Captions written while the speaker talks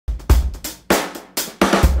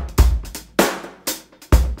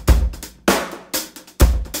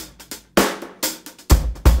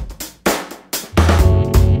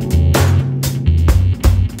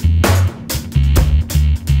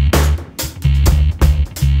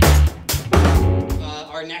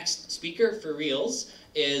speaker for reals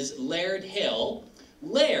is Laird Hill.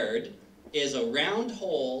 Laird is a round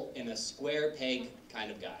hole in a square peg kind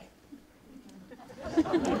of guy.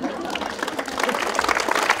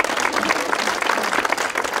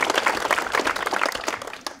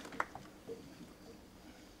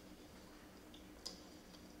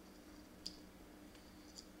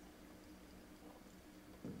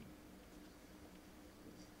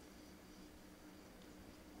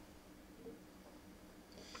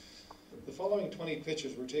 The following 20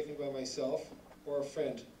 pictures were taken by myself or a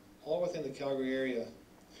friend, all within the Calgary area.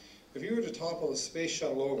 If you were to topple a space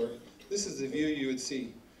shuttle over, this is the view you would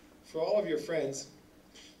see. For all of your friends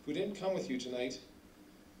who didn't come with you tonight,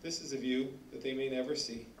 this is a view that they may never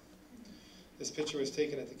see. This picture was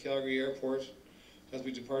taken at the Calgary airport as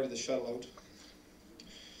we departed the shuttle out.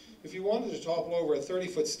 If you wanted to topple over a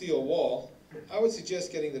 30-foot steel wall, I would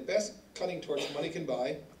suggest getting the best cutting torch money can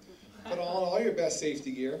buy, put on all your best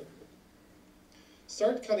safety gear,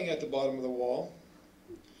 start cutting at the bottom of the wall,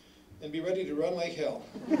 and be ready to run like hell.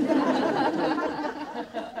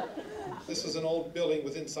 This was an old building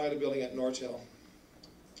inside a building at North Hill.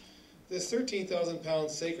 This 13,000-pound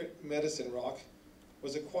sacred medicine rock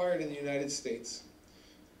was acquired in the United States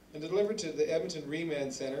and delivered to the Edmonton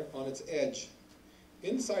Remand Center on its edge.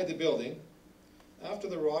 Inside the building, after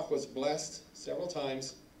the rock was blessed several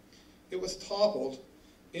times, it was toppled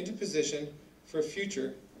into position for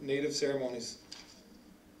future native ceremonies.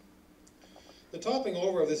 The toppling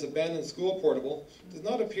over of this abandoned school portable does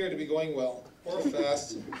not appear to be going well, or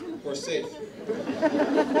fast, or safe.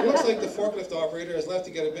 It looks like the forklift operator has left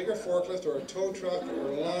to get a bigger forklift, or a tow truck,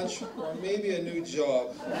 or lunch, or maybe a new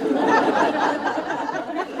job.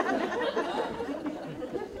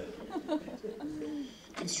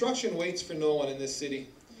 Construction waits for no one in this city.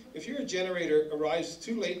 If your generator arrives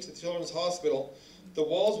too late to the Children's Hospital, the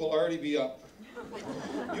walls will already be up.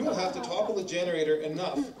 You will have to topple the generator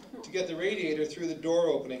enough to get the radiator through the door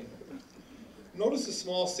opening. Notice the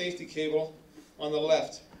small safety cable on the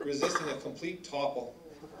left, resisting a complete topple.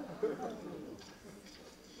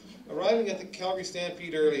 Arriving at the Calgary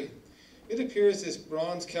Stampede early, it appears this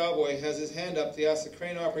bronze cowboy has his hand up to ask the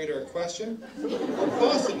crane operator a question, or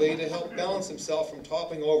possibly to help balance himself from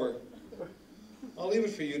toppling over. I'll leave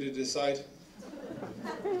it for you to decide.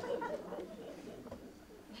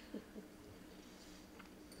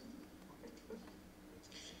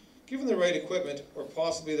 Given the right equipment, or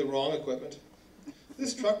possibly the wrong equipment,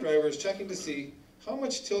 this truck driver is checking to see how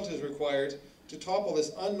much tilt is required to topple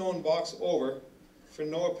this unknown box over for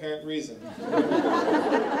no apparent reason.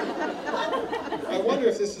 I wonder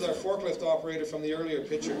if this is our forklift operator from the earlier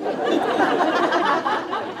picture.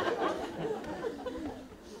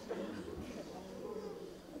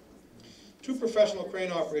 Two professional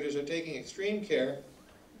crane operators are taking extreme care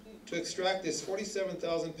to extract this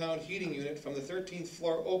 47,000-pound heating unit from the 13th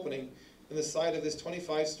floor opening in the side of this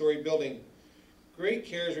 25-story building. Great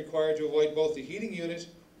care is required to avoid both the heating unit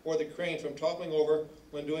or the crane from toppling over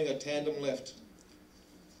when doing a tandem lift.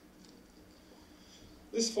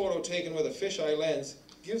 This photo, taken with a fisheye lens,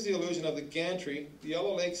 gives the illusion of the gantry, the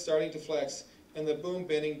yellow legs starting to flex, and the boom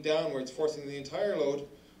bending downwards, forcing the entire load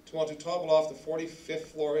to want to topple off the 45th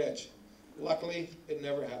floor edge. Luckily, it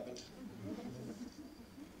never happened.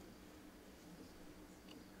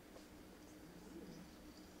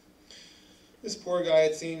 This poor guy,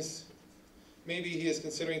 it seems, maybe he is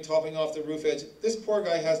considering toppling off the roof edge. This poor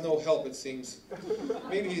guy has no help, it seems.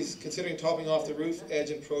 Maybe he's considering toppling off the roof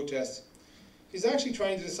edge in protest. He's actually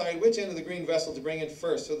trying to decide which end of the green vessel to bring in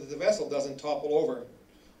first so that the vessel doesn't topple over.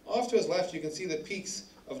 Off to his left, you can see the peaks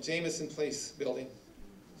of Jameson Place building.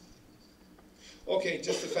 Okay,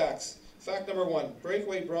 just the facts. Fact number 1,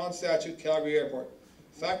 breakaway bronze statue, Calgary Airport.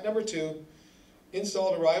 Fact number 2,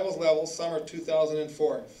 installed arrivals level, summer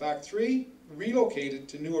 2004. Fact 3, relocated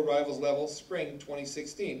to new arrivals level, spring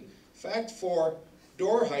 2016. Fact 4,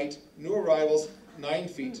 door height, new arrivals, 9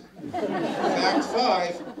 feet. Fact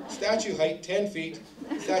 5, statue height 10 feet,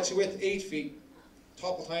 statue width 8 feet.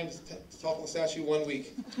 Topple the statue 1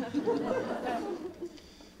 week.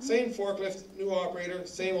 Same forklift, new operator,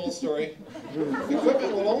 same old story.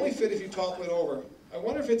 Equipment will only fit if you topple it over. I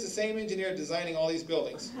wonder if it's the same engineer designing all these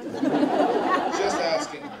buildings. Just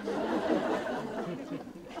asking.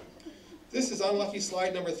 This is unlucky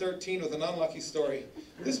slide number 13 with an unlucky story.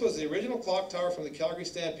 This was the original clock tower from the Calgary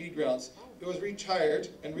Stampede grounds. It was retired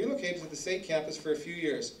and relocated to the state campus for a few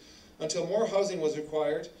years. Until more housing was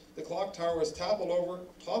required, the clock tower was toppled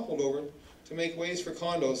over to make ways for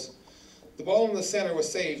condos. The ball in the center was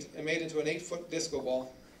saved and made into an 8-foot disco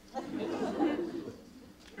ball.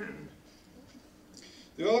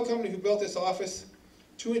 The oil company who built this office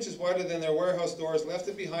 2 inches wider than their warehouse doors, left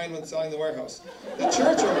it behind when selling the warehouse. The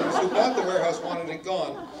church owners who bought the warehouse wanted it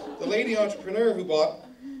gone. The lady entrepreneur who bought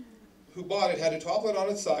it had to topple it on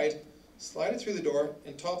its side, slide it through the door,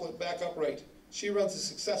 and topple it back upright. She runs a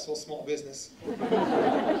successful small business.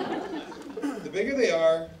 The bigger they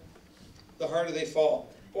are, the harder they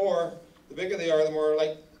fall. Or, the bigger they are, the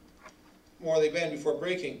more they bend before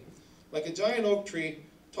breaking. Like a giant oak tree,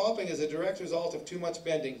 toppling is a direct result of too much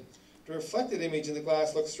bending. The reflected image in the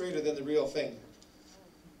glass looks straighter than the real thing.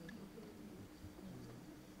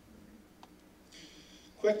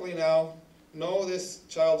 Quickly now, no, this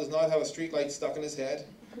child does not have a street light stuck in his head.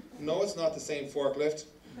 No, it's not the same forklift.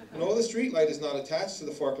 No, the street light is not attached to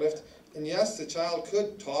the forklift. And yes, the child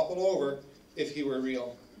could topple over if he were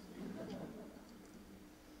real.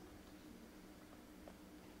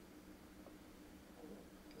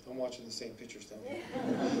 I'm watching the same pictures now.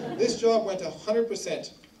 This job went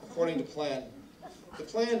 100% according to plan. The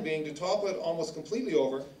plan being to topple it almost completely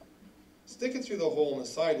over, stick it through the hole in the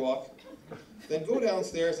sidewalk, then go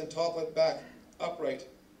downstairs and topple it back upright.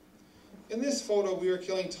 In this photo, we were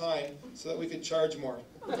killing time so that we could charge more.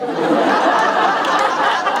 I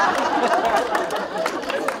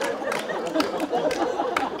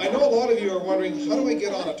know a lot of you are wondering, how do I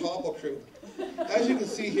get on a topple crew? As you can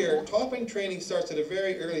see here, toppling training starts at a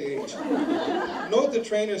very early age. Note the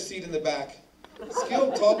trainer's seat in the back.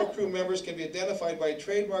 Skilled topple crew members can be identified by a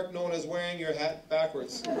trademark known as wearing your hat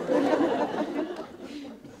backwards.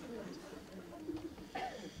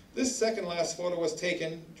 This second last photo was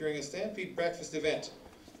taken during a Stampede breakfast event.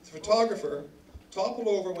 The photographer toppled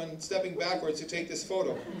over when stepping backwards to take this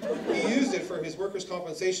photo. He used it for his workers'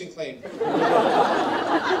 compensation claim.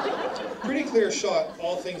 Pretty clear shot,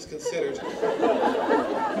 all things considered.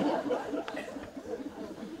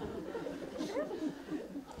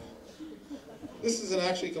 This is an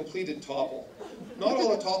actually completed topple. Not all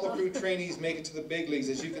the topple crew trainees make it to the big leagues,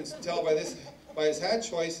 as you can tell by his hat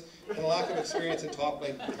choice and lack of experience in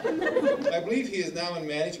toppling. I believe he is now in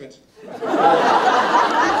management.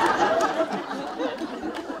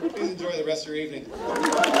 Please enjoy the rest of your evening.